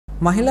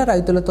మహిళా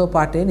రైతులతో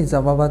పాటే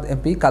నిజామాబాద్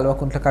ఎంపీ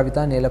కల్వకుంట్ల కవిత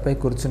నేలపై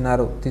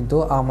కూర్చున్నారు. దీంతో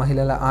ఆ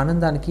మహిళల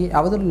ఆనందానికి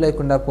అవధులు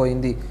లేకుండా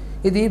పోయింది.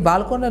 ఇది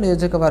బాల్కొండ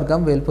నియోజకవర్గం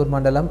వేల్పూర్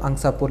మండలం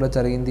అంసాపూర్లో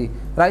జరిగింది.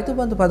 రైతు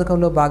బంధు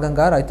పథకంలో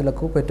భాగంగా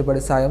రైతులకు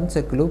పెట్టుబడి సాయం,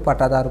 చెక్కులు,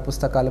 పట్టాదారు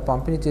పుస్తకాలు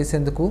పంపిణీ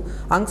చేసేందుకు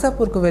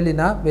అంసాపూర్కు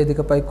వెళ్లిన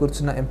వేదికపై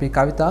కూర్చున్న ఎంపీ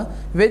కవిత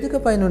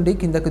వేదికపై నుండి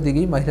కిందకు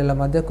దిగి మహిళల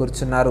మధ్య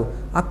కూర్చున్నారు.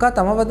 అక్క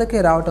తమ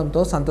వద్దకే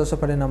రావడంతో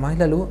సంతోషపడిన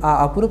మహిళలు ఆ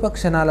అపురూప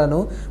క్షణాలను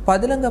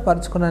పదిలంగా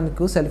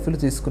పరుచుకునేందుకు సెల్ఫీలు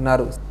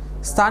తీసుకున్నారు.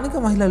 స్థానిక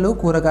మహిళలు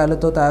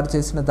కూరగాయలతో తయారు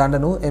చేసిన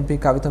దండను ఎంపీ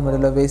కవిత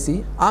మెడలో వేసి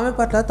ఆమె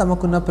పట్ల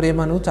తమకున్న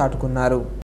ప్రేమను చాటుకున్నారు.